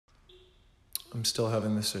I'm still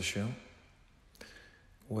having this issue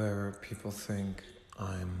where people think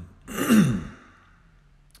I'm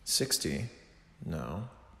 60 now.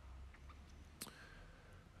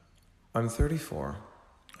 I'm 34.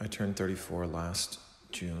 I turned 34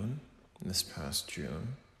 this past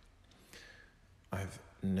June. I've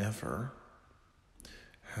never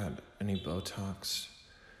had any Botox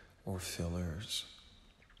or fillers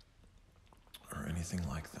or anything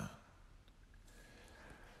like that.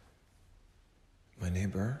 My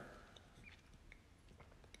neighbor,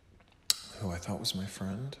 who I thought was my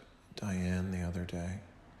friend, Diane, the other day,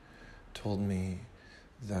 told me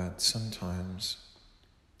that sometimes,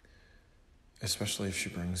 especially if she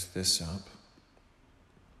brings this up,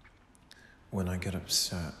 when I get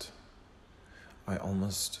upset, I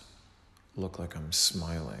almost look like I'm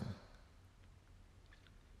smiling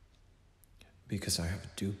because I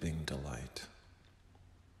have duping delight.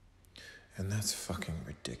 And that's fucking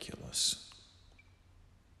ridiculous.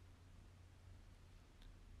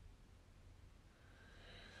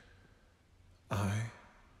 I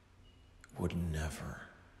would never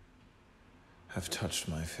have touched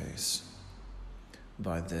my face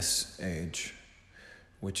by this age,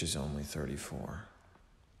 which is only 34.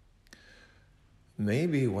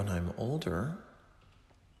 Maybe when I'm older,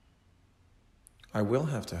 I will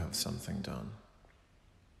have to have something done.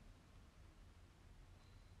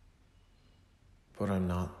 But I'm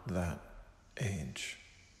not that age.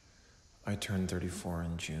 I turned 34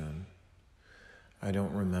 in June. I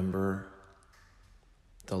don't remember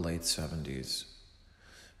the late 70s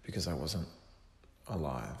because I wasn't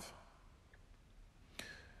alive.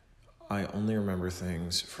 I only remember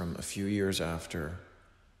things from a few years after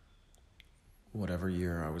whatever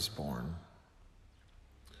year I was born.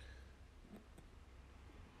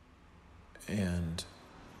 And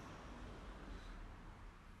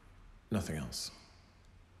nothing else.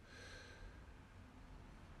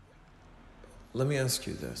 Let me ask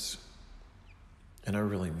you this, and I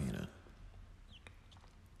really mean it.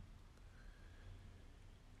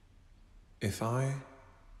 If I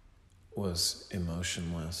was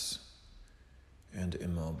emotionless and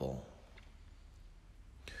immobile,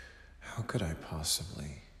 how could I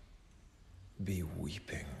possibly be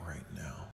weeping right now?